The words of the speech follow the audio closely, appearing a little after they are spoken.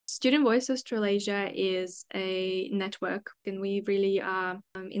Student Voice Australasia is a network, and we really are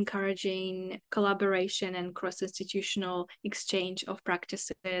encouraging collaboration and cross-institutional exchange of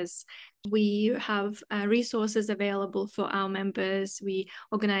practices. We have resources available for our members. We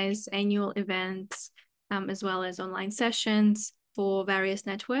organize annual events as well as online sessions for various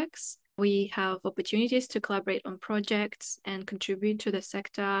networks. We have opportunities to collaborate on projects and contribute to the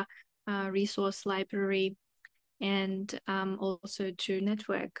sector resource library, and also to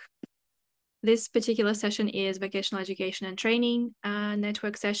network. This particular session is Vocational Education and Training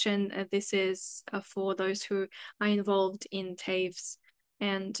network session. This is for those who are involved in TAFEs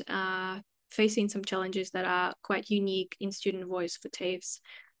and facing some challenges that are quite unique in student voice for TAFEs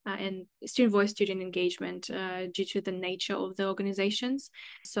and student voice, student engagement due to the nature of the organizations.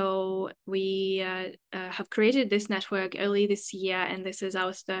 So we have created this network early this year, and this is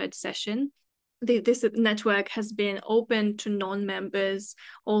our third session. This network has been open to non-members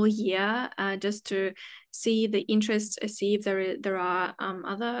all year, just to see the interest, see if there are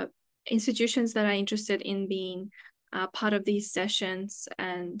other institutions that are interested in being part of these sessions.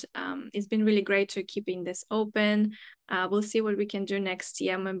 And it's been really great to keeping this open. We'll see what we can do next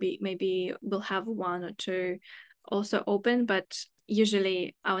year. Maybe we'll have one or two also open, but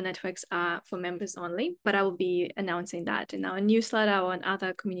usually our networks are for members only, but I will be announcing that in our newsletter or in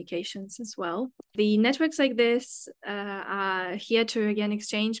other communications as well. The networks like this are here to, again,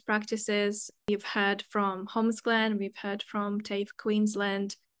 exchange practices. We've heard from Homesglen, we've heard from TAFE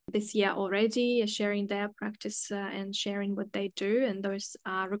Queensland this year already, sharing their practice and sharing what they do, and those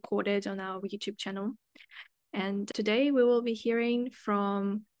are recorded on our YouTube channel. And today we will be hearing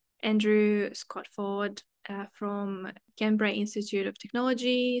from Andrew Scotford, from Canberra Institute of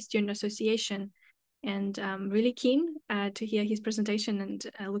Technology Student Association, and I'm really keen to hear his presentation, and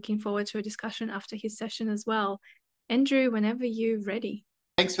looking forward to a discussion after his session as well. Andrew, whenever you're ready.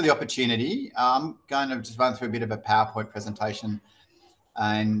 Thanks for the opportunity. I'm going to just run through a bit of a PowerPoint presentation,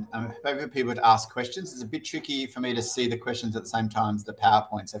 and I'm happy for people to ask questions. It's a bit tricky for me to see the questions at the same time as the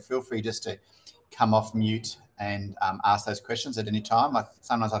PowerPoint, so feel free just to come off mute and ask those questions at any time.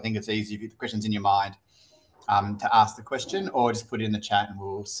 Sometimes I think it's easy if the question's in your mind to ask the question, or just put it in the chat and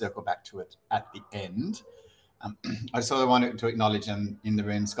we'll circle back to it at the end. I just also wanted to acknowledge in the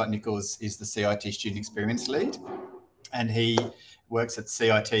room, Scott Nichols is the CIT Student Experience Lead, and he works at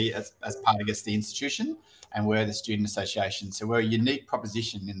CIT as part of, I guess, the institution, and we're the Student Association. So we're a unique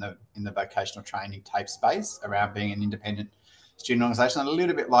proposition in the vocational training TAFE space around being an independent student organisation, a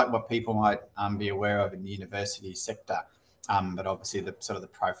little bit like what people might be aware of in the university sector. But obviously the sort of the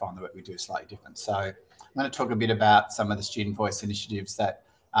profile and the work we do is slightly different. So I'm going to talk a bit about some of the student voice initiatives that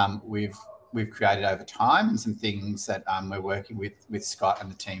we've created over time, and some things that we're working with Scott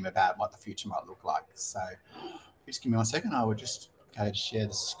and the team about what the future might look like. So just give me 1 second. I will just go to share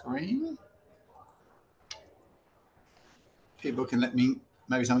the screen. People can let me,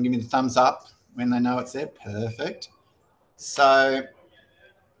 maybe someone give me the thumbs up when they know it's there. Perfect. So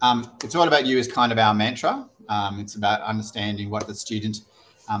it's all about you is kind of our mantra. It's about understanding what the student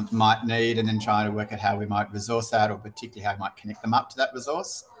might need, and then trying to work out how we might resource that, or particularly how we might connect them up to that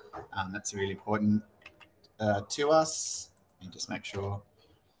resource. That's really important to us. Let me just make sure.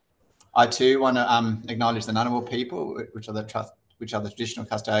 I too want to acknowledge the Ngunnawal people, which are the traditional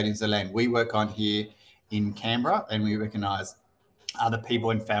custodians of the land we work on here in Canberra, and we recognise other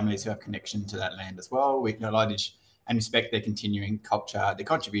people and families who have connection to that land as well. We acknowledge and respect their continuing culture, the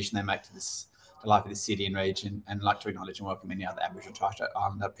contribution they make to the life of the city and region, and like to acknowledge and welcome any other Aboriginal and Torres Strait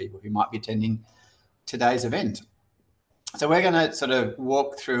Islander people who might be attending today's event. So we're going to sort of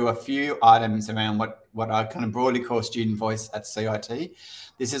walk through a few items around what I kind of broadly call student voice at CIT.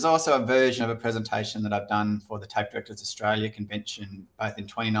 This is also a version of a presentation that I've done for the TAFE Directors Australia convention, both in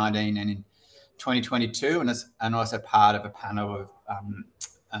 2019 and in 2022, and also part of a panel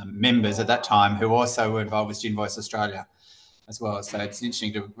of members at that time who also were involved with Student Voice Australia as well. So it's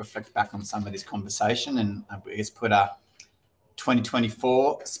interesting to reflect back on some of this conversation, and I guess put a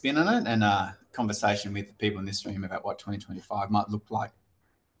 2024 spin on it, and a conversation with the people in this room about what 2025 might look like.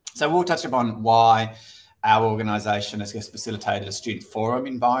 So we'll touch upon why our organisation has facilitated a student forum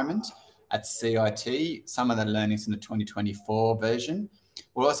environment at CIT, some of the learnings in the 2024 version.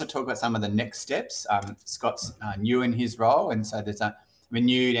 We'll also talk about some of the next steps. Scott's new in his role, and so there's a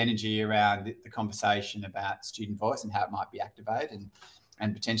renewed energy around the conversation about student voice and how it might be activated.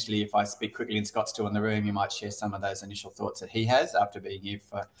 And potentially, if I speak quickly and Scott's still in the room, you might share some of those initial thoughts that he has after being here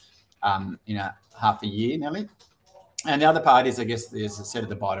for half a year nearly. And the other part is, I guess, there's a set at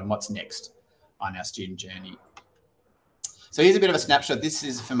the bottom, what's next on our student journey. So here's a bit of a snapshot. This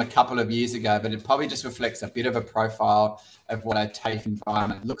is from a couple of years ago, but it probably just reflects a bit of a profile of what a TAFE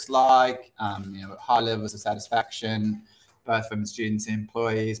environment looks like, high levels of satisfaction, both from students and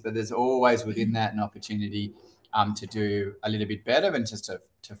employees, but there's always within that an opportunity to do a little bit better and just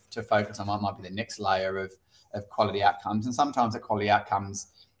to focus on what might be the next layer of quality outcomes. And sometimes the quality outcomes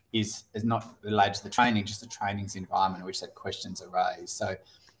is not related to the training, just the training's environment in which that questions are raised. So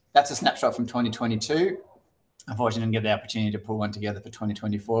that's a snapshot from 2022. Unfortunately, I didn't get the opportunity to pull one together for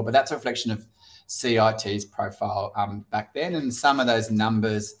 2024, but that's a reflection of CIT's profile back then. And some of those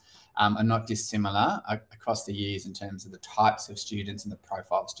numbers are not dissimilar across the years in terms of the types of students and the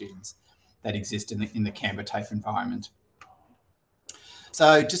profile of students that exist in the Canberra TAFE environment.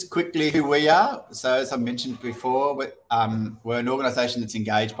 So just quickly who we are. So as I mentioned before, we're an organisation that's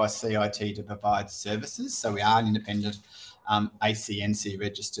engaged by CIT to provide services. So we are an independent ACNC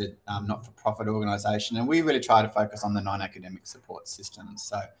registered not-for-profit organisation, and we really try to focus on the non-academic support systems.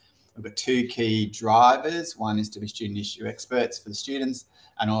 So we've got two key drivers. One is to be student issue experts for the students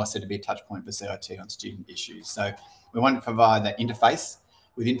and also to be a touch point for CIT on student issues. So we want to provide that interface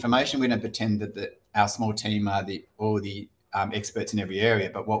with information. We don't pretend that our small team are all the experts in every area,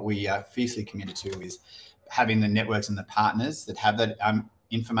 but what we are fiercely committed to is having the networks and the partners that have that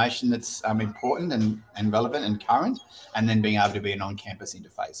information that's important and relevant and current, and then being able to be an on-campus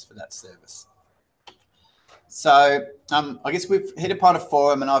interface for that service. So I guess we've hit upon a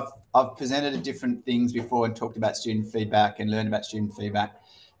forum, and I've presented different things before and talked about student feedback and learned about student feedback.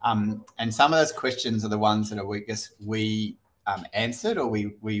 And some of those questions are the ones that we answered, or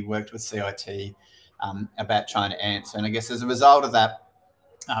we worked with CIT about trying to answer. And I guess as a result of that,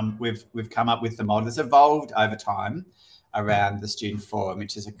 we've come up with the model that's evolved over time around the student forum,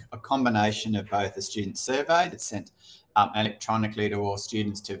 which is a combination of both a student survey that's sent electronically to all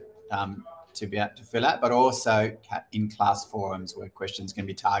students to be able to fill out, but also in-class forums where questions can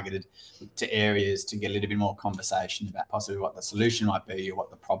be targeted to areas to get a little bit more conversation about possibly what the solution might be or what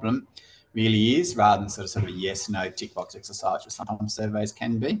the problem really is, rather than sort of a yes/no tick box exercise, which sometimes surveys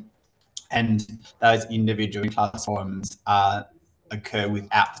can be. And those individual in-class forums occur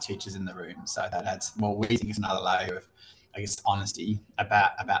without the teachers in the room. So that adds what we think is another layer of, I guess, honesty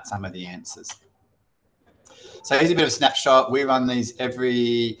about some of the answers. So here's a bit of a snapshot. We run these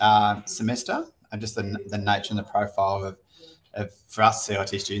every semester, and just the nature and the profile of for us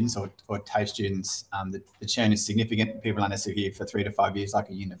CIT students or TAFE students, the churn is significant. People aren't necessarily here for 3 to 5 years like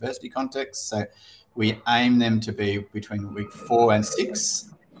a university context. So we aim them to be between week 4 and 6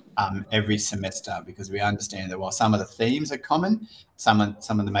 every semester, because we understand that while some of the themes are common, some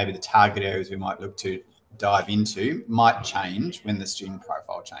of the maybe the target areas we might look to dive into might change when the student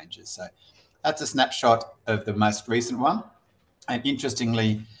profile changes. So that's a snapshot of the most recent one. And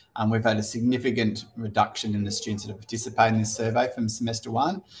interestingly, we've had a significant reduction in the students that have participated in this survey from semester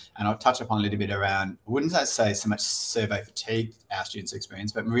 1. And I'll touch upon a little bit around, I wouldn't say so much survey fatigue our students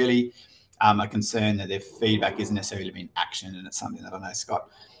experience, but really a concern that their feedback isn't necessarily being actioned. And it's something that I know Scott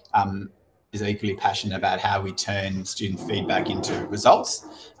is equally passionate about, how we turn student feedback into results,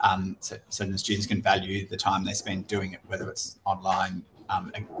 so the students can value the time they spend doing it, whether it's online,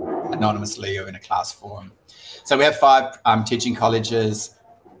 anonymously, or in a class forum. So we have 5 teaching colleges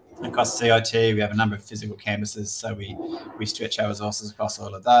across CIT. We have a number of physical campuses, so we stretch our resources across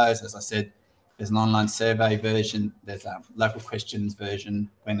all of those. As I said, there's an online survey version, there's a local questions version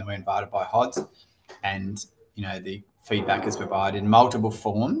when we're invited by HODs, and the feedback is provided in multiple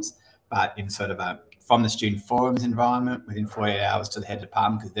forms, but in sort of from the student forums environment within 48 hours to the head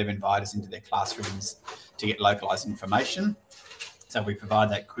department, because they've invited us into their classrooms to get localised information. So we provide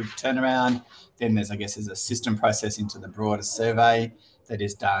that quick turnaround. Then there's a system process into the broader survey that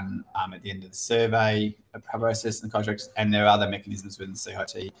is done at the end of the survey process and contracts. And there are other mechanisms within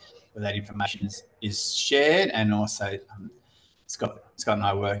CIT where that information is shared, and also Scott and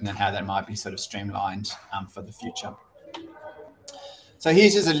I are working on how that might be sort of streamlined for the future. So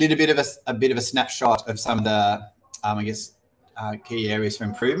here's just a little bit of a snapshot of some of the key areas for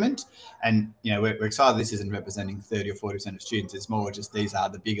improvement. And we're excited this isn't representing 30 or 40% of students. It's more just these are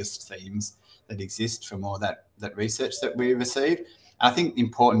the biggest themes that exist from all that research that we received. I think the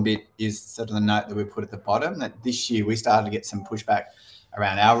important bit is sort of the note that we put at the bottom, that this year we started to get some pushback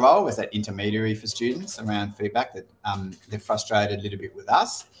around our role as that intermediary for students around feedback, that they're frustrated a little bit with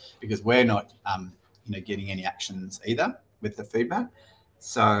us because we're not getting any actions either with the feedback.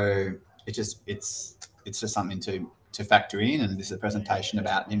 So it's just something to factor in, and this is a presentation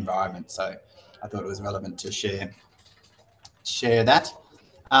about the environment, so I thought it was relevant to share that.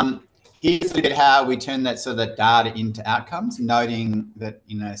 Here's a bit how we turn that sort of data into outcomes, noting that,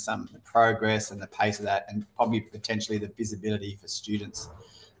 you know, some the progress and the pace of that, and probably potentially the visibility for students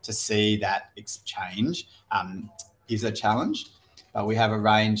to see that change is a challenge. But we have a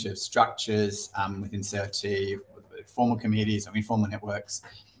range of structures within CIT, formal committees or informal networks,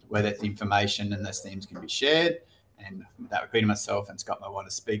 where that information and those themes can be shared. And that would be to myself, and Scott might want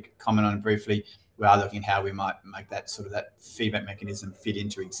to speak, comment on it briefly. We are looking at how we might make that sort of that feedback mechanism fit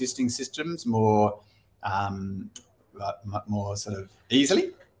into existing systems more sort of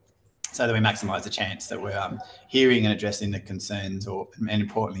easily, so that we maximise the chance that we're hearing and addressing the concerns, and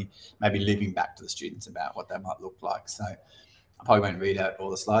importantly, maybe looping back to the students about what that might look like. So I probably won't read out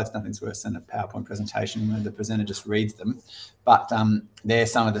all the slides. Nothing's worse than a PowerPoint presentation when the presenter just reads them. But they're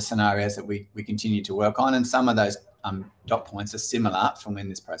some of the scenarios that we continue to work on, and some of those dot points are similar from when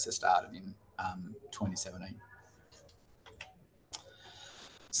this process started in 2017.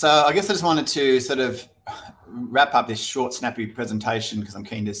 So I guess I just wanted to sort of wrap up this short, snappy presentation, because I'm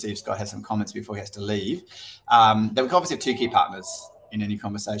keen to see if Scott has some comments before he has to leave. That we obviously have two key partners in any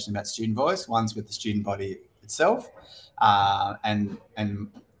conversation about student voice. One's with the student body itself, and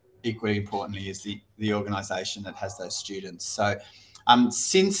equally importantly is the organisation that has those students. So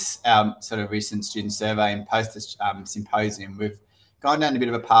since our sort of recent student survey and post this symposium, we've gone down a bit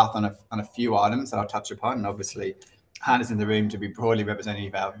of a path on a few items that I'll touch upon, and obviously Hannah's in the room to be broadly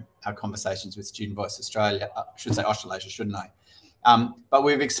representative of our conversations with Student Voice Australia. I should say Australasia, shouldn't I? But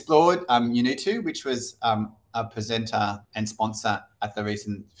we've explored UNITU, which was a presenter and sponsor at the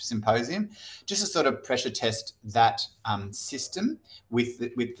recent symposium, just to sort of pressure test that system with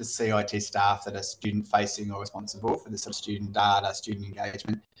the CIT staff that are student facing or responsible for the sort of student data, student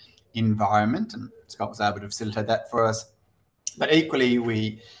engagement environment. And Scott was able to facilitate that for us. But equally,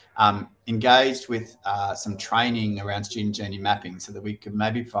 we engaged with some training around student journey mapping, so that we could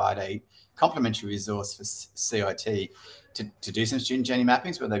maybe provide a complementary resource for CIT to do some student journey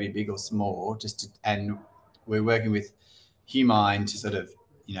mappings, whether they be big or small. And we're working with Humine to sort of,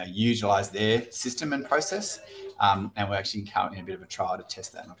 you know, utilise their system and process, and we're actually currently in a bit of a trial to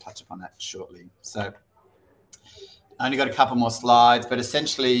test that, and I'll touch upon that shortly. So I only got a couple more slides, but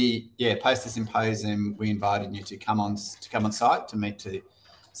essentially, yeah, post the symposium, we invited you to come on site to meet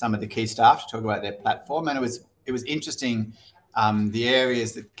some of the key staff to talk about their platform, and it was interesting. The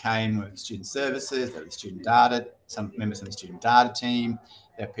areas that came were student services, there was student data, some members from the student data team,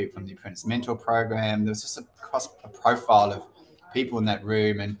 there were people from the apprentice mentor program. There was just a profile of people in that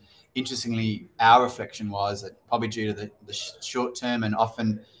room, and interestingly, our reflection was that probably due to the short term and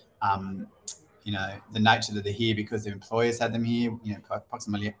often you know, the nature that they're here because their employers had them here. You know,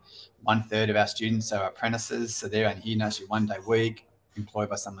 approximately 1/3 of our students are apprentices, so they're only here actually 1 day a week, employed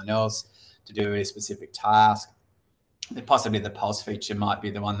by someone else to do a specific task. Possibly the pulse feature might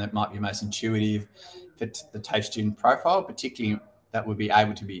be the one that might be most intuitive for the TAFE student profile, particularly that would be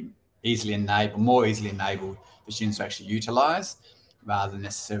able to be more easily enabled for students to actually utilise, rather than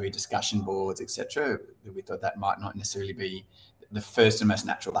necessarily discussion boards, etc. We thought that might not necessarily be the first and most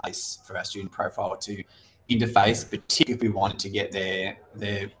natural place for our student profile to interface, particularly if we wanted to get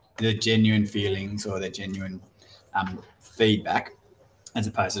their genuine feelings or their genuine feedback, as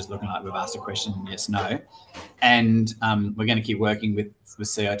opposed to just looking like we've asked a question, yes, no. And we're going to keep working with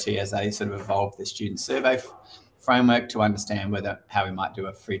CIT as they sort of evolve the student survey framework to understand how we might do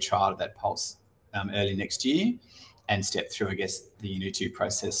a free trial of that pulse early next year, and step through, I guess, the UNITU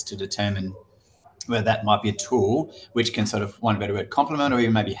process to determine whether that might be a tool which can sort of, one better word, complement or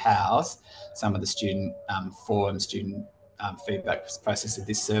even maybe house some of the student forum, student feedback process that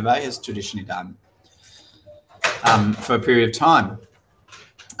this survey has traditionally done for a period of time.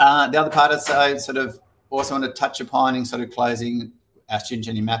 The other part is I sort of also want to touch upon in sort of closing, our student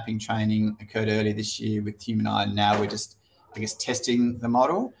journey mapping training occurred earlier this year with Humine, and now we're just, I guess, testing the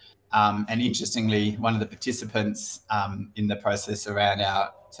model. And interestingly, one of the participants in the process around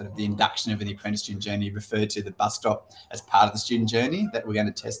our sort of the induction of the apprentice student journey referred to the bus stop as part of the student journey that we're going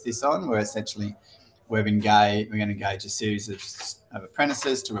to test this on, where essentially we're going to engage a series of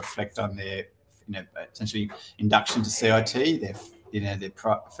apprentices to reflect on their, you know, essentially induction to CIT, their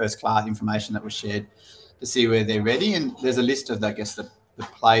first class information that was shared, to see where they're ready. And there's a list of, I guess, the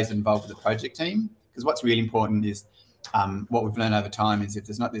players involved with the project team, because what's really important is what we've learned over time is if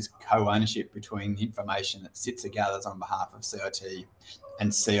there's not this co-ownership between the information that CITSA gathers on behalf of CIT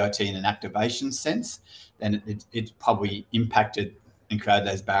and CIT in an activation sense, then it's probably impacted and created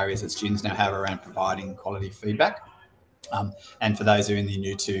those barriers that students now have around providing quality feedback. And for those who are in the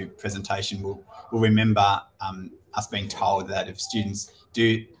UNITU presentation will remember us being told that if students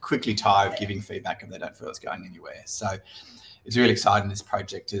do quickly tire of giving feedback if they don't feel it's going anywhere. So it's really exciting. This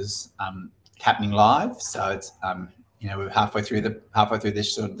project is happening live, so it's we're halfway through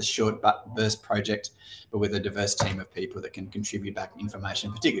this sort of the short burst project, but with a diverse team of people that can contribute back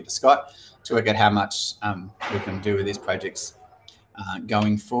information, particularly to Scott, to work out how much we can do with these projects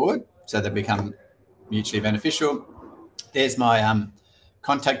going forward, so they become mutually beneficial. There's my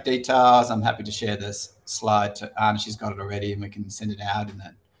contact details. I'm happy to share this slide to Anna. She's got it already, and we can send it out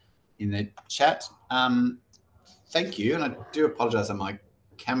in the chat. Thank you, and I do apologise that my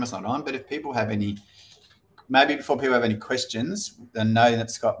camera's not on, but if people have any, maybe before people have any questions, then knowing that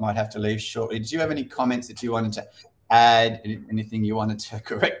Scott might have to leave shortly, did you have any comments that you wanted to add, anything you wanted to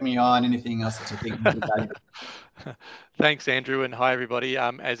correct me on, anything else that you think would be valuable? Thanks, Andrew, and hi, everybody.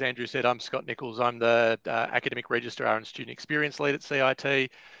 As Andrew said, I'm Scott Nichols. I'm the Academic Registrar and Student Experience Lead at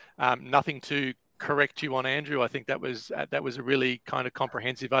CIT. Nothing to correct you on, Andrew. I think that was a really kind of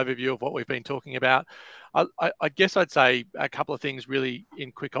comprehensive overview of what we've been talking about. I guess I'd say a couple of things really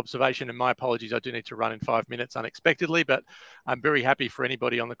in quick observation, and my apologies, I do need to run in 5 minutes unexpectedly, but I'm very happy for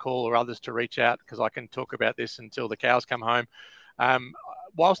anybody on the call or others to reach out, because I can talk about this until the cows come home.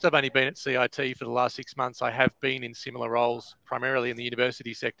 Whilst I've only been at CIT for the last 6 months, I have been in similar roles, primarily in the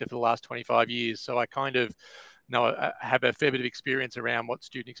university sector, for the last 25 years. So I kind of have a fair bit of experience around what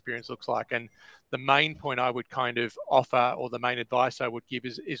student experience looks like. And the main point I would kind of offer, or the main advice I would give,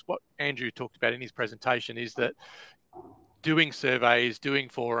 is what Andrew talked about in his presentation, is that doing surveys, doing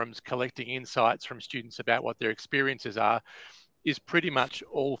forums, collecting insights from students about what their experiences are, is pretty much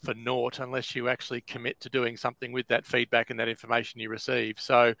all for naught unless you actually commit to doing something with that feedback and that information you receive.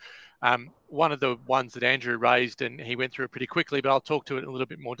 So one of the ones that Andrew raised, and he went through it pretty quickly, but I'll talk to it in a little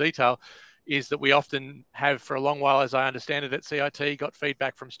bit more detail, is that we often have, for a long while, as I understand it at CIT, got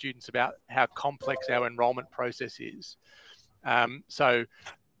feedback from students about how complex our enrolment process is.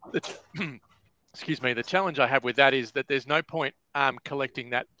 Excuse me, the challenge I have with that is that there's no point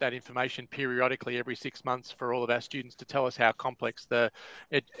collecting that information periodically every 6 months for all of our students to tell us how complex the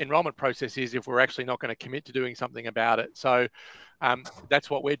enrolment process is if we're actually not going to commit to doing something about it. So that's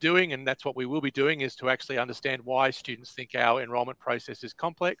what we're doing, and that's what we will be doing, is to actually understand why students think our enrolment process is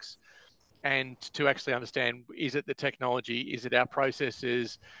complex, and to actually understand, is it the technology, is it our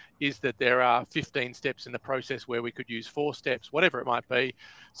processes, is that there are 15 steps in the process where we could use 4 steps, whatever it might be.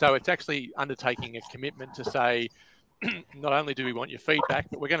 So it's actually undertaking a commitment to say, not only do we want your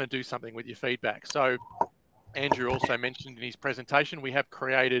feedback, but we're going to do something with your feedback. So Andrew also mentioned in his presentation, we have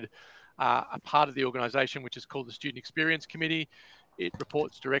created a part of the organisation which is called the Student Experience Committee. It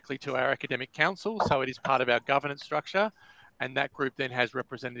reports directly to our academic council, so it is part of our governance structure. And that group then has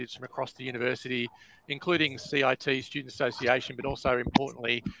representatives from across the university, including CIT Student Association, but also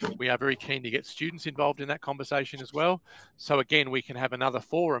importantly, we are very keen to get students involved in that conversation as well. So again, we can have another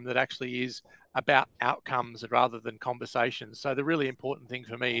forum that actually is about outcomes rather than conversations. So the really important thing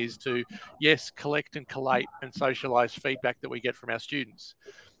for me is to, yes, collect and collate and socialise feedback that we get from our students.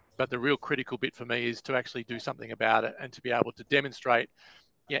 But the real critical bit for me is to actually do something about it, and to be able to demonstrate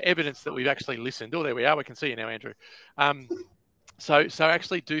evidence that we've actually listened. Oh, there we are. We can see you now, Andrew. So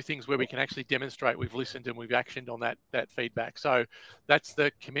actually do things where we can actually demonstrate we've listened and we've actioned on that feedback. So that's the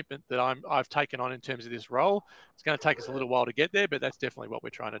commitment that I've taken on in terms of this role. It's going to take us a little while to get there, but that's definitely what we're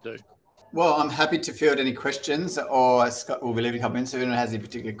trying to do. Well, I'm happy to field any questions, or Scott will be leaving a couple minutes if anyone has any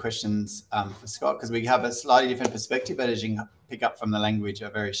particular questions for Scott, because we have a slightly different perspective, but as you can pick up from the language, a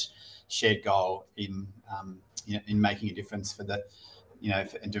very shared goal in making a difference for the,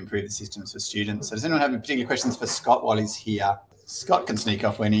 and to improve the systems for students. So does anyone have any particular questions for Scott while he's here? Scott can sneak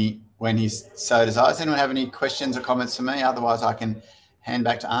off when he's so desires. Does anyone have any questions or comments for me? Otherwise, I can hand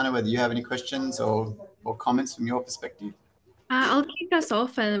back to Anna whether you have any questions or comments from your perspective. I'll kick us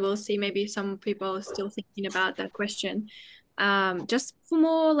off, and we'll see, maybe some people are still thinking about that question. Just for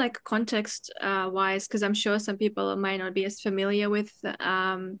more like context wise, because I'm sure some people might not be as familiar with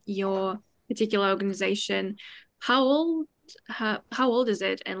your particular organization. How old is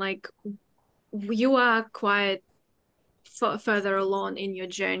it? And like, you are quite further along in your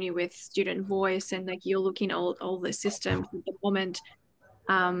journey with student voice, and like you're looking at all the systems at the moment.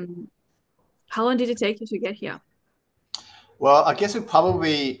 How long did it take you to get here? Well, I guess we've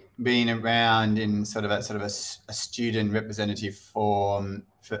probably been around in sort of a student representative form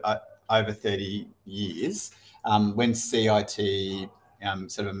for over 30 years. When CIT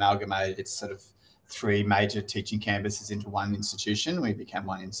sort of amalgamated its sort of 3 major teaching campuses into one institution, we became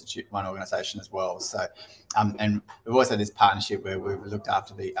one organisation as well. So, and we've also had this partnership where we've looked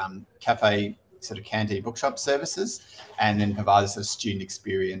after the cafe, sort of canteen bookshop services, and then provide a sort of student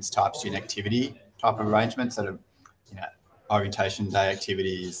experience type, student activity type of arrangement, sort of, orientation day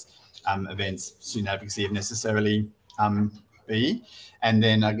activities, events, student advocacy if necessarily be. And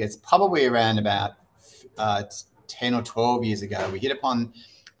then I guess probably around about 10 or 12 years ago, we hit upon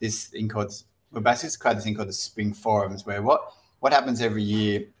this thing called, we basically created this thing called the Spring Forums, where what happens every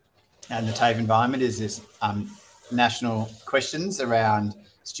year in the TAFE environment is this national questions around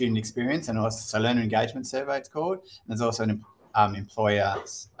student experience, and also so learner engagement survey it's called. And there's also an employer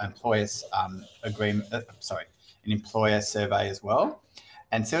survey as well.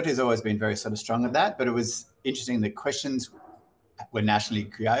 And CIT has always been very sort of strong at that, but it was interesting, the questions were nationally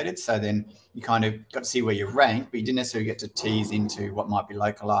created, so then you kind of got to see where you rank, but you didn't necessarily get to tease into what might be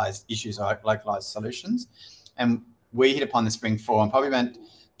localized issues or localized solutions. And we hit upon the Spring Forum probably about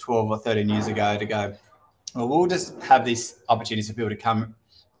 12 or 13 years ago to go, well, we'll just have these opportunities for people to come,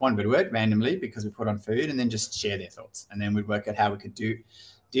 one bit of word, randomly, because we put on food, and then just share their thoughts. And then we'd work out how we could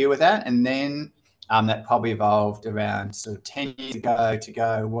deal with that. And then that probably evolved around sort of 10 years ago to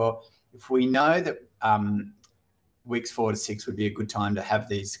go, well, if we know that weeks 4 to 6 would be a good time to have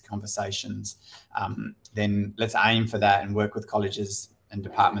these conversations, then let's aim for that and work with colleges and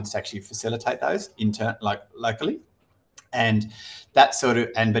departments to actually facilitate those locally. And that sort of,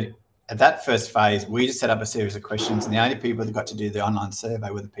 but at that first phase, we just set up a series of questions, and the only people that got to do the online survey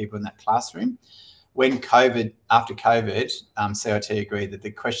were the people in that classroom. After COVID, CIT agreed that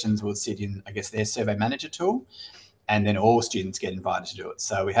the questions will sit in, I guess, their survey manager tool, and then all students get invited to do it.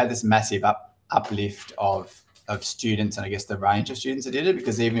 So we had this massive uplift of students, and I guess the range of students that did it,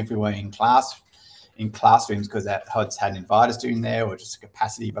 because even if we were in classrooms, because that HODs hadn't invited us doing there, or just a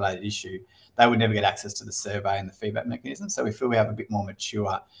capacity related issue, they would never get access to the survey and the feedback mechanism. So we feel we have a bit more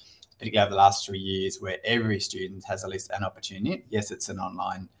mature, particularly over the last 3 years, where every student has at least an opportunity. Yes, it's an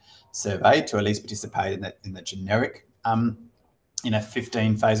online survey, to at least participate in the generic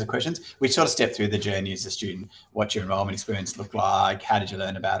 15 phase of questions. We sort of step through the journey as a student. What's your enrolment experience look like? How did you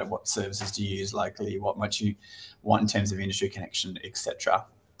learn about it? What services do you use locally? What might you want in terms of industry connection, etc.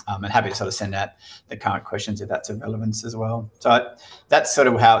 And happy to sort of send out the current questions if that's of relevance as well. So that's sort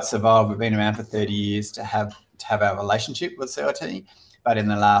of how it's evolved. We've been around for 30 years to have our relationship with CIT, but in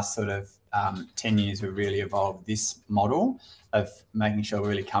the last sort of 10 years, we've really evolved this model of making sure we're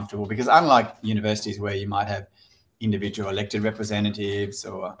really comfortable, because unlike universities where you might have individual elected representatives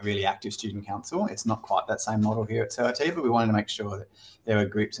or a really active student council, it's not quite that same model here at CIT, but we wanted to make sure that there are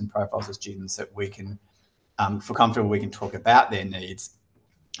groups and profiles of students that we can feel comfortable we can talk about their needs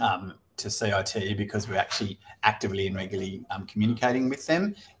to CIT, because we're actually actively and regularly communicating with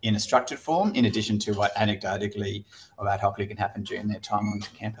them in a structured form, in addition to what anecdotally or ad hocly can happen during their time on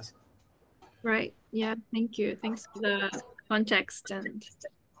campus. Right. Yeah. Thank you. Thanks for the context and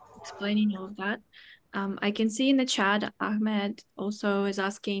explaining all of that. I can see in the chat, Ahmed also is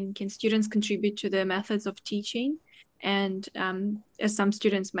asking, can students contribute to the methods of teaching? And as some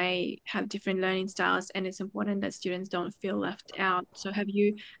students may have different learning styles, and it's important that students don't feel left out. So have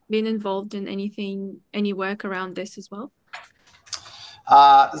you been involved in any work around this as well?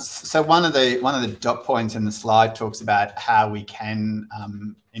 So one of the dot points in the slide talks about how we can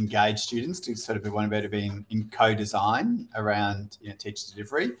engage students to sort of want to be in co-design around teacher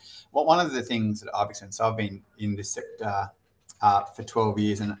delivery. Well, one of the things that I've experienced, so I've been in this sector for 12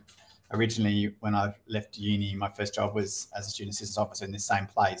 years, and originally when I left uni, my first job was as a student assistance officer in this same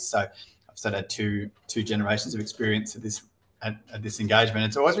place. So I've sort of had two generations of experience at this engagement.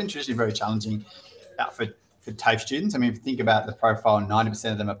 It's always been traditionally very challenging for TAFE students. I mean, if you think about the profile,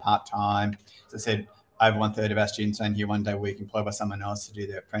 90% of them are part-time. As I said, over 1/3 of our students are here 1 day a week, employed by someone else to do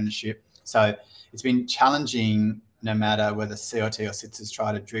their apprenticeship. So it's been challenging, no matter whether CIT or CITSA has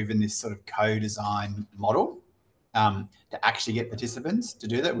tried to driven this sort of co-design model to actually get participants to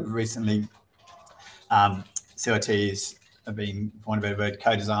do that. We've recently, CITs have been, for want of a better word,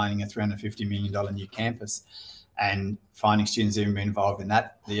 co-designing a $350 million new campus, and finding students even been involved in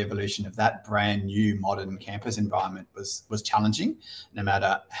that, the evolution of that brand new modern campus environment was challenging, no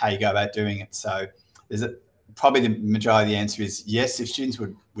matter how you go about doing it. So probably the majority of the answer is yes, if students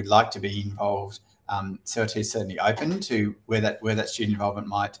would like to be involved, CIT is certainly open to where that student involvement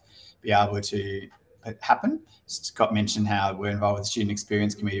might be able to happen. Scott mentioned how we're involved with the Student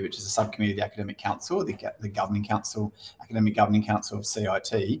Experience Committee, which is a subcommittee of the Academic Council, the governing council, Academic Governing Council of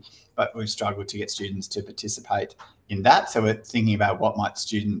CIT, but we've struggled to get students to participate in that. So we're thinking about what might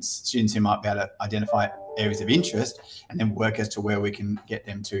students who might be able to identify areas of interest, and then work as to where we can get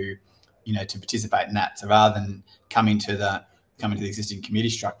them to, to participate in that. So rather than coming to the existing committee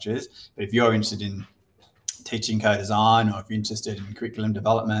structures, but if you're interested in teaching co-design, or if you're interested in curriculum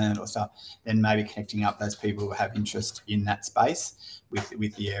development or stuff, then maybe connecting up those people who have interest in that space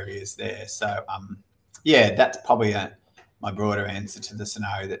with the areas there. So yeah, that's probably my broader answer to the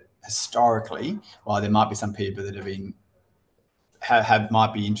scenario, that historically, while there might be some people that have been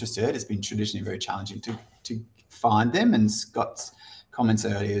might be interested. It's been traditionally very challenging to find them, and Scott's comments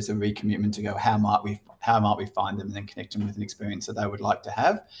earlier is a recommitment to go, how might we find them and then connect them with an experience that they would like to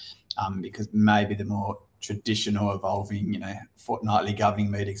have, because maybe the more traditional, evolving, fortnightly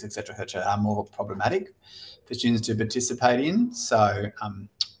governing meetings, etc., are more problematic for students to participate in. So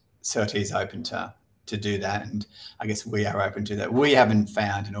CIT is open to do that, and I guess we are open to that. We haven't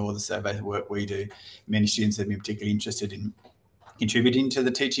found in all the survey work we do many students have been particularly interested in contributing to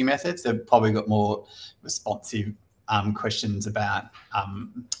the teaching methods. They've probably got more responsive questions about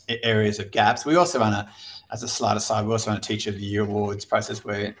areas of gaps. We also run as a slight aside, we also run a Teacher of the Year awards process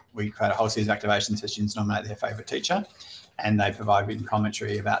where we create a whole series of activations for students to nominate their favourite teacher, and they provide written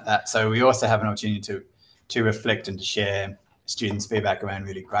commentary about that. So we also have an opportunity to reflect and to share students' feedback around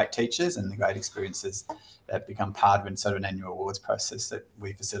really great teachers and the great experiences that become part of an annual awards process that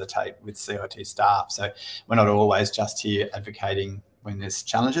we facilitate with CIT staff. So we're not always just here advocating when there's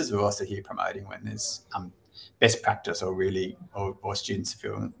challenges, we're also here promoting when there's best practice or students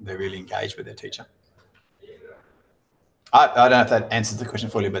feel they're really engaged with their teacher. I don't know if that answers the question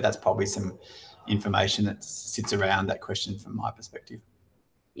fully, but that's probably some information that sits around that question from my perspective.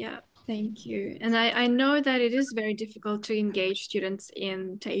 Yeah, thank you. And I know that it is very difficult to engage students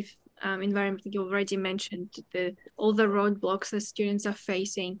in TAFE environment. You already mentioned all the roadblocks that students are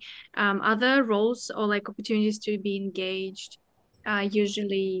facing. Other roles or opportunities to be engaged,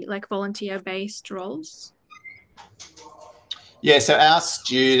 usually volunteer-based roles? Yeah, so our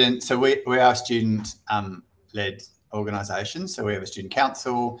student, we are a student-led organisation. So we have a student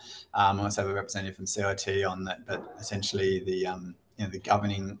council. We also have a representative from CIT on that, but essentially the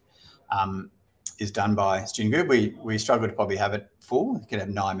governing is done by student group. We struggle to probably have it full. We can have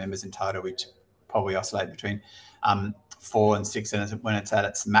 9 members in total, which probably oscillate between 4 and 6 when it's at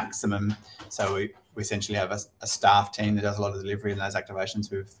its maximum. So we essentially have a staff team that does a lot of delivery and those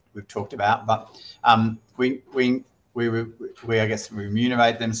activations we've talked about. But we I guess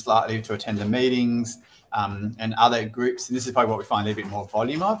remunerate them slightly to attend the meetings, and other groups, and this is probably what we find a little bit more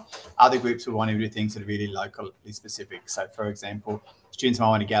volume of. Other groups will want to do things that are really locally specific. So, for example, students might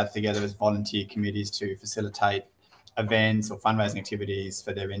want to gather together as volunteer committees to facilitate events or fundraising activities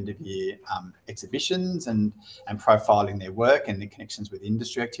for their end of year exhibitions and profiling their work and the connections with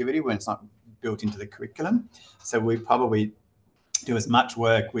industry activity when it's not built into the curriculum. So we probably do as much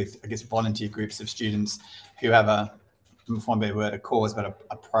work with, I guess, volunteer groups of students who have a cause, but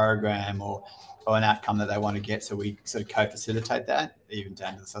a program or an outcome that they want to get. So we sort of co-facilitate that, even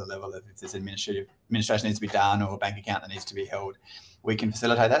down to the sort of level of if there's administration needs to be done or a bank account that needs to be held, we can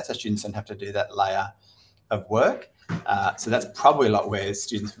facilitate that. So students don't have to do that layer of work. So that's probably a lot where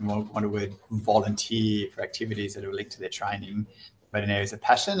students want to volunteer for activities that are linked to their training, but in areas of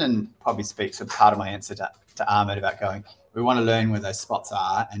passion, and probably speaks to part of my answer to Ahmed about going, we want to learn where those spots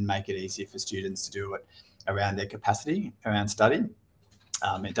are and make it easier for students to do it around their capacity around study.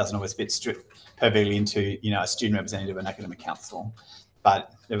 It doesn't always fit perfectly into a student representative of an academic council,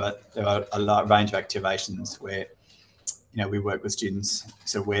 but there are a range of activations where we work with students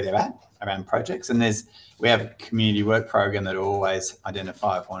so where they're at around projects, and we have a community work program that always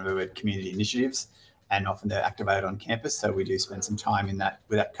identify one of our community initiatives, and often they're activated on campus. So we do spend some time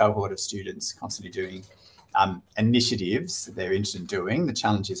with that cohort of students constantly doing initiatives that they're interested in doing. The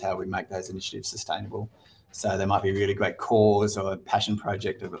challenge is how we make those initiatives sustainable. So there might be a really great cause or a passion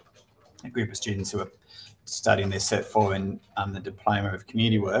project of a group of students who are studying their Cert 4 in the diploma of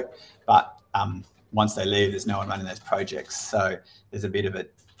community work, but once they leave, there's no one running those projects. So there's a bit of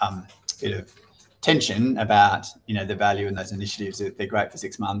tension about the value in those initiatives. They're great for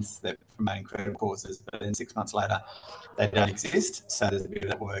 6 months, they're promoting credible causes, but then 6 months later they don't exist. So there's a bit of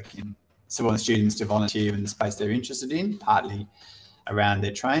that work in supporting students to volunteer in the space they're interested in, partly around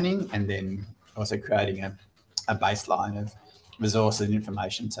their training, and then also creating a baseline of resources and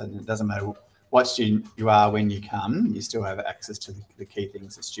information, so that it doesn't matter what student you are when you come, you still have access to the key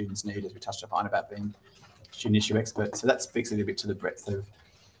things that students need, as we touched upon about being student issue experts. So that speaks a little bit to the breadth of,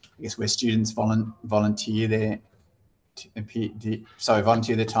 I guess, where students volunteer their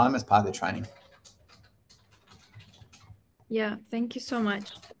time as part of their training. Yeah, thank you so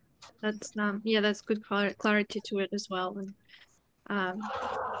much. That's that's good clarity to it as well. And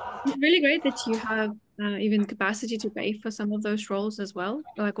it's really great that you have even capacity to pay for some of those roles as well,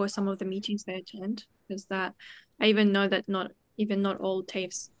 or some of the meetings they attend, because I even know that not all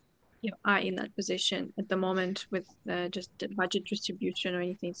TAFEs are in that position at the moment with just the budget distribution or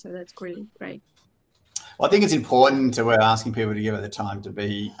anything. So that's really great. Well, I think it's important we're asking people to give it the time to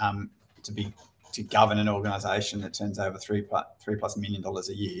govern an organisation that turns over $3+ million a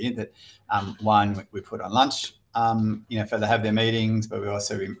year. That one, we put on lunch for they have their meetings, but we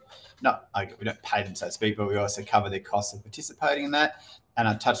also, we don't pay them, so to speak, but we also cover their costs of participating in that. And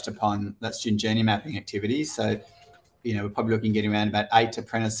I touched upon that student journey mapping activity. So, we're probably looking at getting around about 8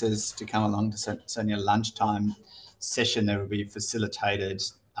 apprentices to come along to certainly a lunchtime session that will be facilitated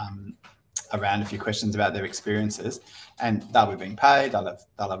around a few questions about their experiences, and they'll be being paid. They'll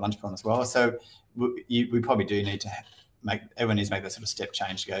have lunch upon as well. So we probably do need to everyone needs to make that sort of step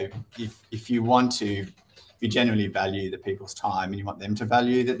change to go. If you genuinely value the people's time and you want them to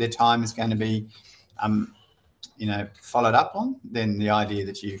value that their time is going to be, followed up on, then the idea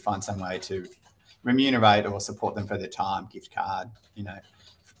that you find some way to remunerate or support them for their time, gift card,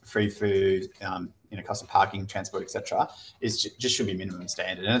 free food, cost of parking, transport, etc., is just should be minimum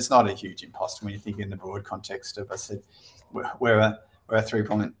standard. And it's not a huge impost when you think in the broad context of, I said, we're a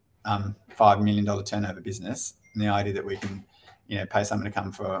 $3.5 million turnover business, and the idea that we can, pay someone to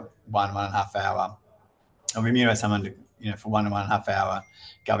come for 1.5 hour, or remunerate someone to, for 1.5 hour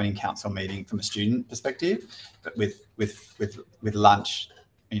governing council meeting from a student perspective, but with lunch,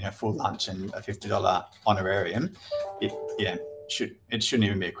 full lunch and a $50 honorarium, it shouldn't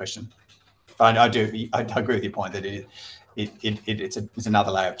even be a question. But I agree with your point that it's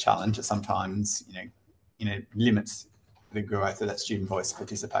another layer of challenge that sometimes limits the growth of that student voice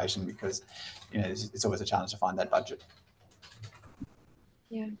participation, because it's always a challenge to find that budget.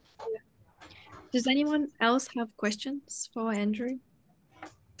 Yeah. Does anyone else have questions for Andrew? I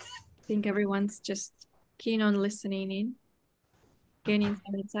think everyone's just keen on listening in, gaining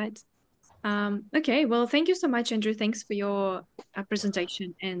some insights. Okay, well, thank you so much, Andrew. Thanks for your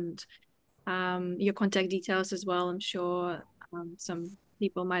presentation and your contact details as well. I'm sure some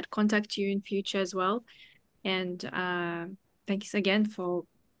people might contact you in future as well. And thanks again for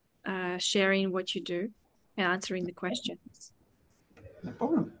sharing what you do and answering the questions. No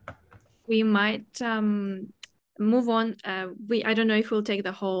problem. We might move on. I don't know if we'll take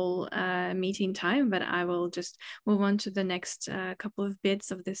the whole meeting time, but I will just move on to the next couple of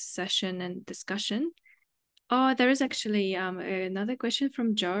bits of this session and discussion. Oh, there is actually another question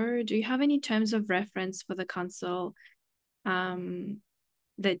from Joe. Do you have any terms of reference for the council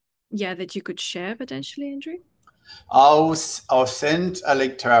that you could share potentially, Andrew? I'll send a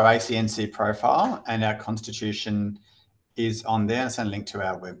link to our ACNC profile, and our constitution is on there. I'll send a link to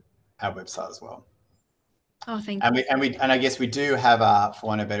our website as well. Oh, thank you. And I guess we do have, for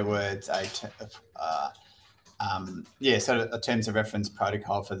want of better words, sort of a terms of reference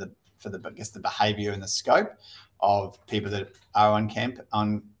protocol for the the behaviour and the scope of people that are on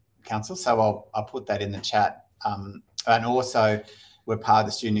council. So I'll put that in the chat. And also, we're part of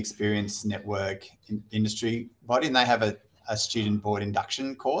the Student Experience Network industry body, and they have a student board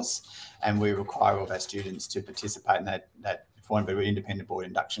induction course, and we require all of our students to participate in that for want of an independent board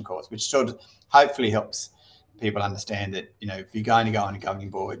induction course, which sort of hopefully helps people understand that if you're going to go on a governing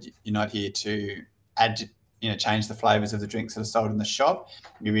board, you're not here to change the flavours of the drinks that are sold in the shop.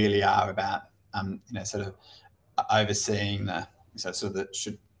 You really are about sort of overseeing the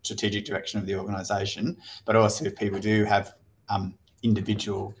strategic direction of the organisation, but also if people do have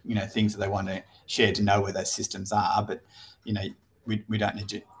individual things that they want to share, to know where those systems are. But we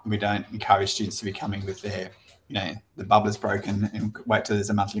don't encourage students to be coming with their the bubbler's broken and wait till there's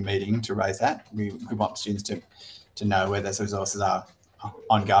a monthly meeting to raise that. We want students to know where those resources are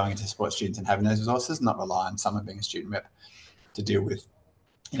ongoing, to support students and having those resources, not rely on someone being a student rep to deal with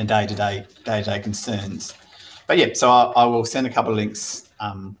day-to-day concerns. But yeah, so I will send a couple of links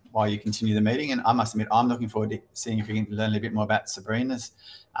while you continue the meeting. And I must admit, I'm looking forward to seeing if we can learn a little bit more about Sabrina's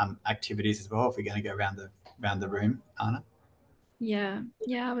activities as well, if we're going to go around the room, Anna. Yeah,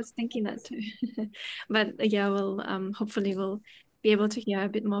 I was thinking that too. But yeah, hopefully we'll be able to hear a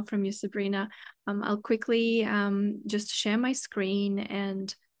bit more from you, Sabrina. I'll quickly just share my screen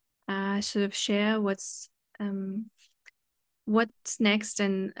and sort of share what's next,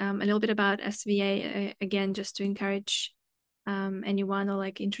 and a little bit about SVA again, just to encourage anyone or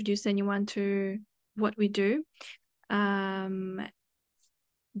introduce anyone to what we do,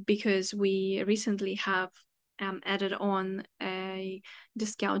 because we recently have added on a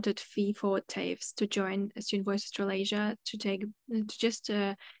discounted fee for TAFEs to join Student Voice Australasia,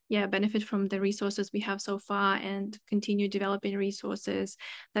 to benefit from the resources we have so far and continue developing resources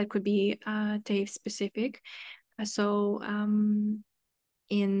that could be TAFE specific. So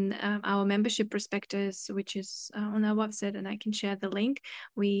in our membership prospectus, which is on our website, and I can share the link,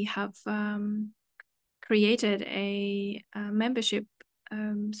 we have created a membership,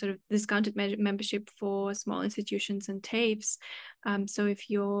 sort of discounted membership for small institutions and TAFEs. So if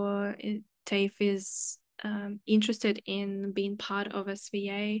your TAFE is interested in being part of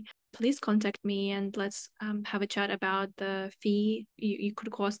SVA, please contact me and let's have a chat about the fee you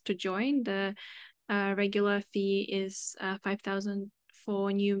could cost to join. The regular fee is $5,000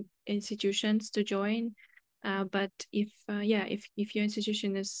 for new institutions to join. But if your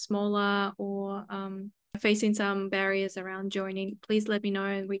institution is smaller or facing some barriers around joining, please let me know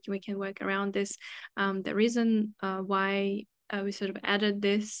and we can work around this. The reason why we sort of added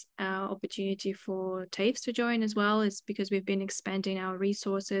this opportunity for TAFEs to join as well is because we've been expanding our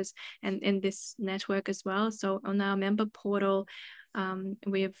resources and in this network as well. So on our member portal,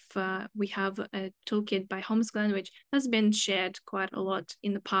 we have a toolkit by Homesglen, which has been shared quite a lot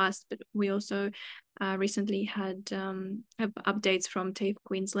in the past, but we also recently had updates from TAFE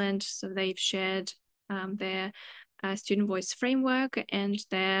Queensland. So they've shared their student voice framework and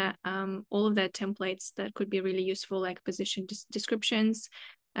their all of their templates that could be really useful, like position descriptions,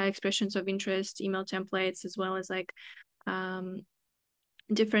 expressions of interest, email templates, as well as like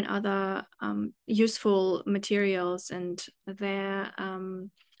different other useful materials. And their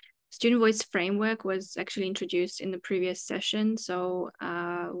student voice framework was actually introduced in the previous session. So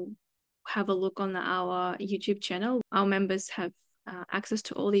have a look on our YouTube channel. Our members have access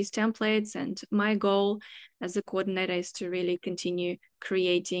to all these templates, and my goal as a coordinator is to really continue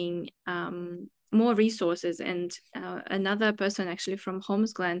creating more resources. And another person actually from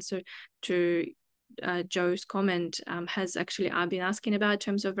Homesglen, so to Joe's comment, has actually been asking about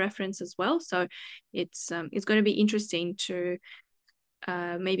terms of reference as well. So it's going to be interesting to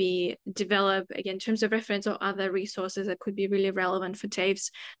maybe develop again terms of reference or other resources that could be really relevant for TAFEs,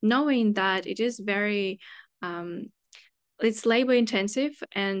 knowing that it is very it's labor intensive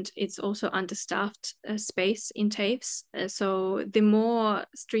and it's also understaffed space in TAFEs. So the more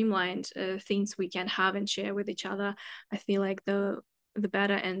streamlined things we can have and share with each other, I feel like the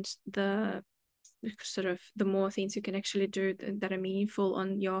better, and the sort of the more things you can actually do that are meaningful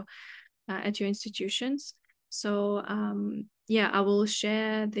on your at your institutions. So yeah, I will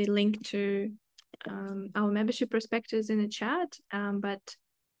share the link to our membership prospectus in the chat. But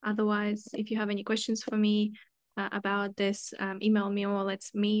otherwise, if you have any questions for me about this, email me or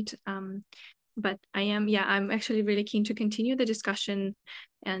let's meet. But I'm actually really keen to continue the discussion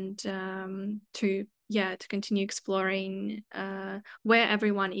and to continue exploring where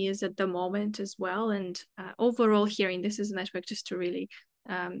everyone is at the moment as well. And overall hearing this is a network just to really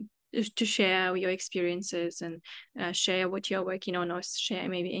to share your experiences and share what you're working on, or share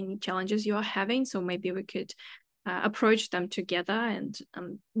maybe any challenges you're having. So maybe we could approach them together. And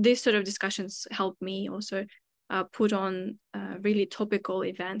these sort of discussions help me also put on really topical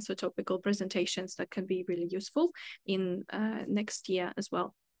events or topical presentations that can be really useful in next year as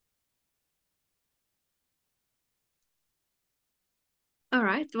well. All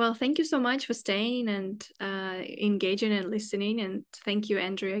right. Well, thank you so much for staying and engaging and listening. And thank you,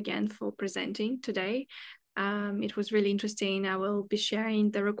 Andrew, again for presenting today. It was really interesting. I will be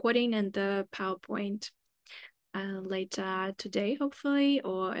sharing the recording and the PowerPoint later today, hopefully,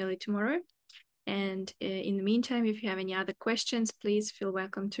 or early tomorrow. And in the meantime, if you have any other questions, please feel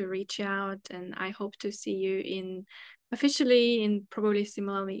welcome to reach out. And I hope to see you officially in probably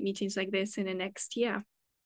similar meetings like this in the next year.